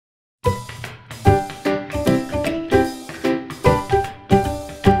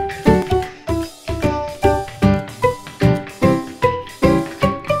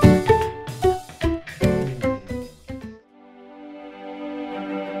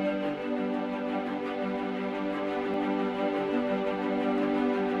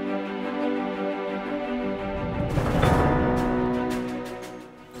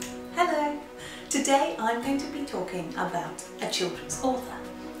I'm going to be talking about a children's author.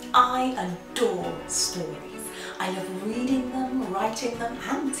 I adore stories. I love reading them, writing them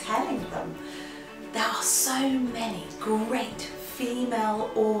and telling them. There are so many great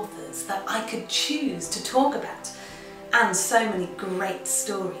female authors that I could choose to talk about, and so many great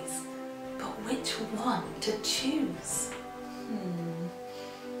stories. But which one to choose?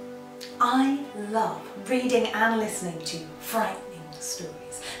 I love reading and listening to frightening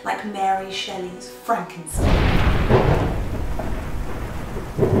stories, like Mary Shelley's Frankenstein.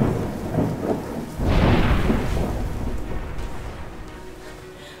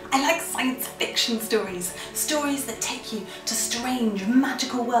 I like science fiction stories, stories that take you to strange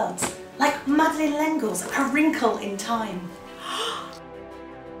magical worlds, like Madeleine L'Engle's A Wrinkle in Time.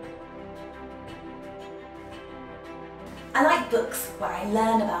 I like books where I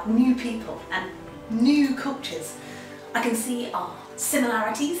learn about new people and new cultures. I can see our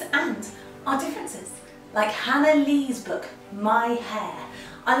similarities and our differences. Like Hannah Lee's book, My Hair.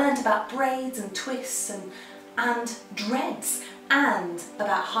 I learned about braids and twists and dreads and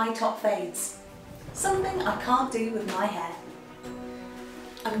about high top fades. Something I can't do with my hair.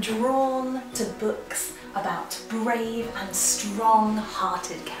 I'm drawn to books about brave and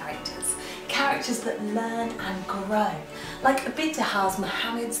strong-hearted characters. Characters that learn and grow, like Abintahar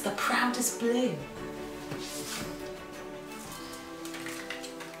Mohammed's The Proudest Blue.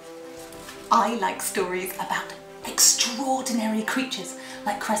 I like stories about extraordinary creatures,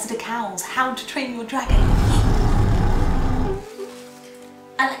 like Cressida Cowell's How to Train Your Dragon.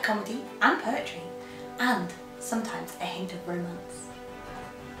 I like comedy and poetry, and sometimes a hint of romance.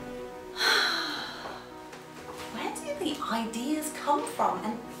 Where do the ideas come from,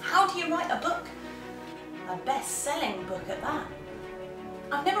 and how do you write a book? A best-selling book at that.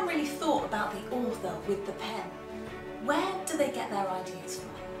 I've never really thought about the author with the pen. Where do they get their ideas from?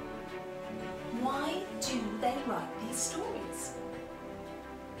 Why do they write these stories?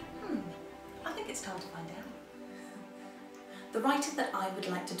 I think it's time to find out. The writer that I would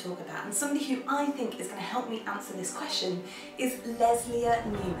like to talk about, and somebody who I think is going to help me answer this question, is Lesléa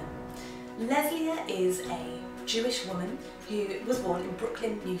Newman. Lesléa is a Jewish woman who was born in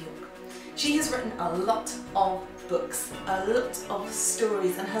Brooklyn, New York. She has written a lot of books, a lot of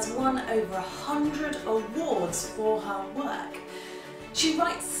stories, and has won over 100 awards for her work. She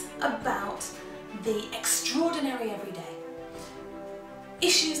writes about the extraordinary everyday,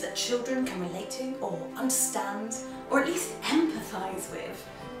 issues that children can relate to or understand, or at least empathise with.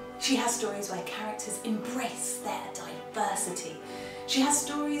 She has stories where characters embrace their diversity. She has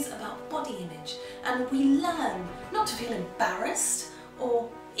stories about body image, and we learn not to feel embarrassed or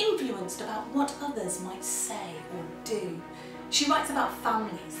influenced about what others might say or do. She writes about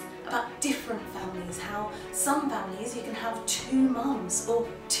families, about different families, how some families you can have 2 mums or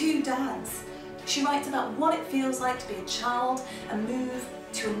 2 dads. She writes about what it feels like to be a child and move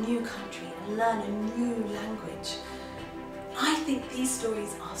to a new country and learn a new language. I think these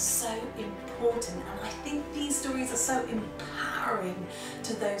stories are so important, and I think these stories are so empowering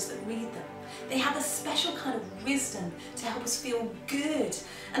to those that read them. They have a special kind of wisdom to help us feel good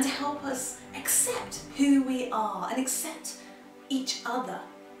and to help us accept who we are and accept each other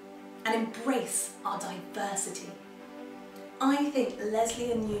and embrace our diversity. I think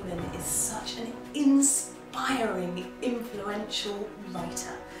Lesléa Newman is such an inspiring, influential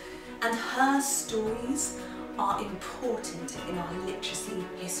writer, and her stories are important in our literacy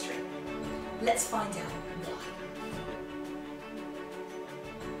history. Let's find out why.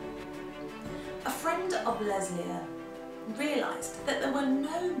 A friend of Lesléa realised that there were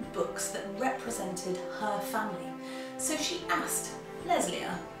no books that represented her family, so she asked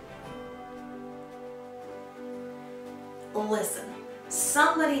Lesléa, "Listen,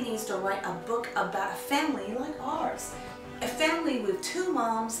 somebody needs to write a book about a family like ours. A family with 2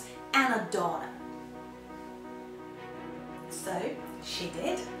 moms and a daughter." So she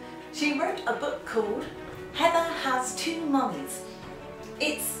did. She wrote a book called Heather Has 2 Mummies.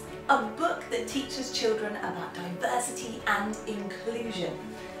 It's a book that teaches children about diversity and inclusion.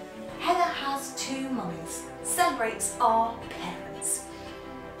 Heather Has 2 Mummies celebrates our parents.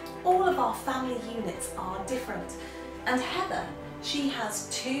 All of our family units are different, and Heather, she has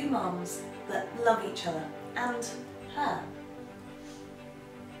 2 mums that love each other and her.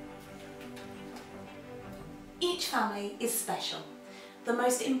 Each family is special. The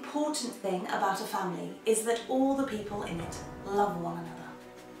most important thing about a family is that all the people in it love one another.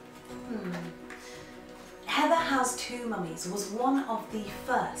 Heather Has 2 Mummies was one of the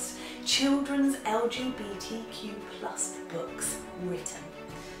first children's LGBTQ+ books written.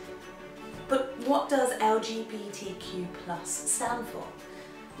 But what does LGBTQ+ stand for?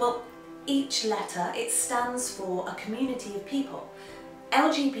 Well, Each letter, it stands for a community of people.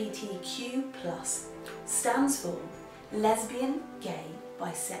 LGBTQ+ stands for lesbian, gay,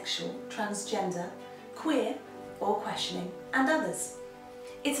 bisexual, transgender, queer or questioning, and others.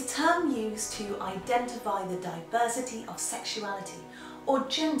 It's a term used to identify the diversity of sexuality or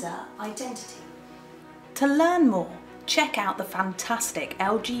gender identity. To learn more, check out the fantastic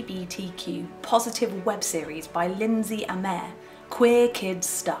LGBTQ positive web series by Lindsay Amer, Queer Kids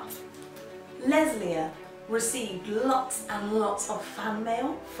Stuff. Lesléa received lots and lots of fan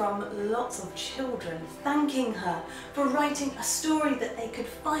mail from lots of children thanking her for writing a story that they could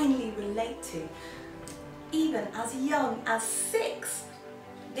finally relate to, even as young as 6.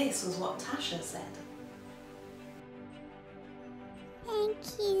 This was what Tasha said. Thank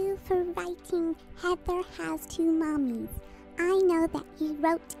you for writing Heather Has Two Mommies. I know that you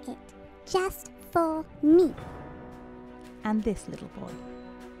wrote it just for me. And this little boy.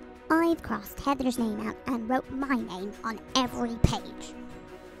 I've crossed Heather's name out and wrote my name on every page.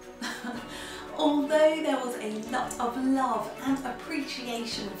 Although there was a lot of love and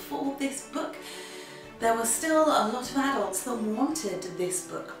appreciation for this book, there were still a lot of adults that wanted this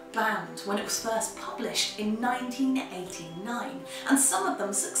book banned when it was first published in 1989, and some of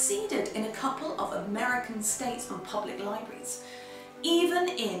them succeeded in a couple of American states and public libraries. Even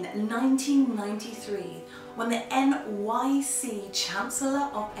in 1993, when the NYC Chancellor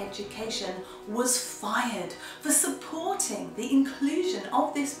of Education was fired for supporting the inclusion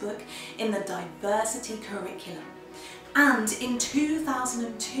of this book in the diversity curriculum. And in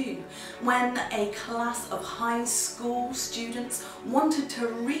 2002, when a class of high school students wanted to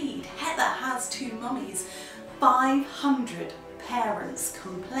read Heather Has Two Mummies, 500 parents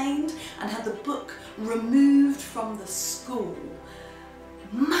complained and had the book removed from the school.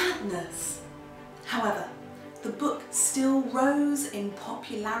 Madness! However, the book still rose in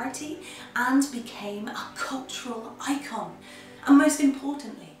popularity and became a cultural icon. And most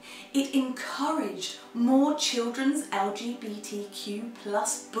importantly, it encouraged more children's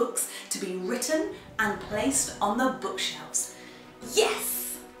LGBTQ+ books to be written and placed on the bookshelves.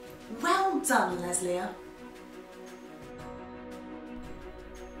 Yes! Well done, Lesléa.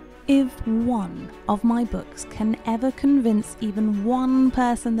 If one of my books can ever convince even one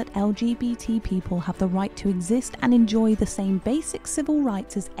person that LGBT people have the right to exist and enjoy the same basic civil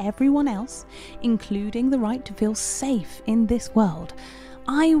rights as everyone else, including the right to feel safe in this world,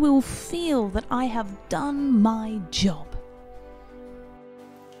 I will feel that I have done my job.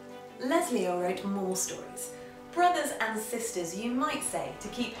 Lesléa wrote more stories. Brothers and sisters, you might say, to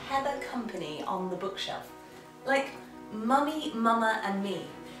keep Heather company on the bookshelf. Like Mummy, Mama and Me,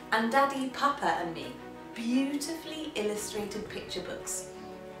 and Daddy, Papa and Me, beautifully illustrated picture books.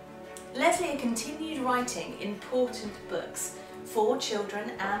 Lesléa continued writing important books for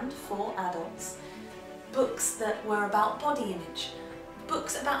children and for adults. Books that were about body image,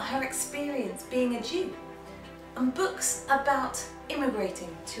 books about her experience being a Jew, and books about immigrating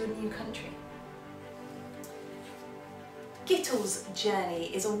to a new country. Gittel's Journey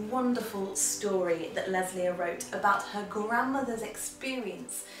is a wonderful story that Lesléa wrote about her grandmother's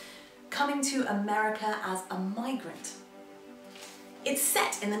experience coming to America as a migrant. It's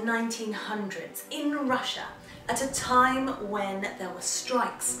set in the 1900s in Russia at a time when there were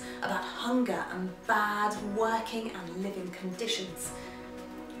strikes about hunger and bad working and living conditions.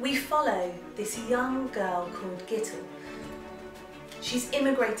 We follow this young girl called Gittel. She's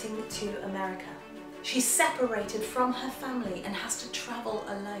immigrating to America. She's separated from her family and has to travel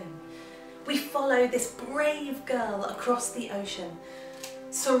alone. We follow this brave girl across the ocean,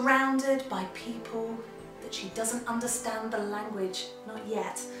 surrounded by people that she doesn't understand the language, not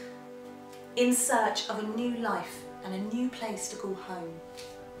yet, in search of a new life and a new place to call home.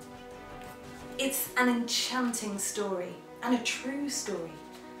 It's an enchanting story and a true story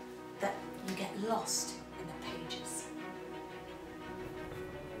that you get lost in the pages.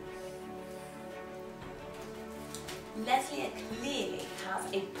 Lesléa clearly has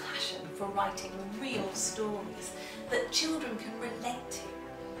a passion for writing real stories that children can relate to.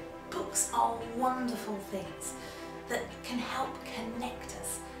 Books are wonderful things that can help connect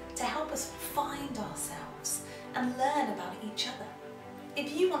us, to help us find ourselves and learn about each other.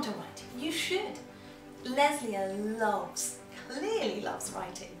 If you want to write, you should. Lesléa clearly loves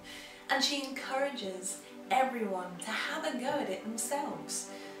writing, and she encourages everyone to have a go at it themselves.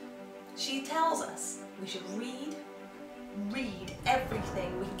 She tells us we should read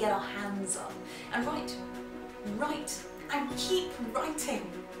everything we can get our hands on, and write, and keep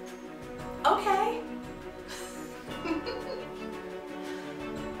writing. Okay?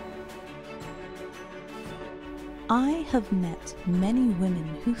 I have met many women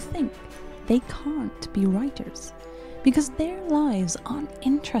who think they can't be writers because their lives aren't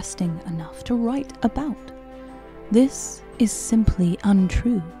interesting enough to write about. This is simply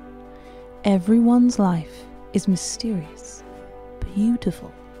untrue. Everyone's life is mysterious,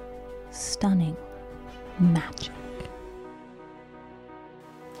 beautiful, stunning, magic.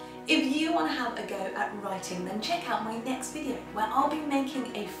 If you want to have a go at writing, then check out my next video where I'll be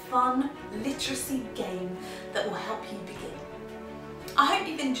making a fun literacy game that will help you begin. I hope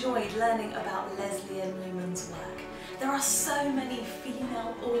you've enjoyed learning about Lesléa Newman's work. There are so many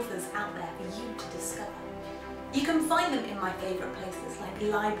female authors out there for you to discover. You can find them in my favourite places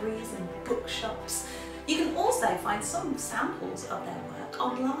like libraries and bookshops. You can also find some samples of their work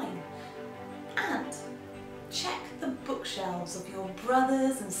online. And check the bookshelves of your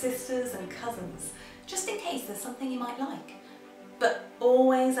brothers and sisters and cousins, just in case there's something you might like. But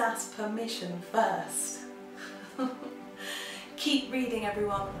always ask permission first. Keep reading,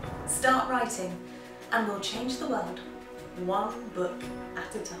 everyone. Start writing, and we'll change the world one book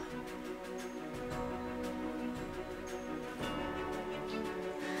at a time.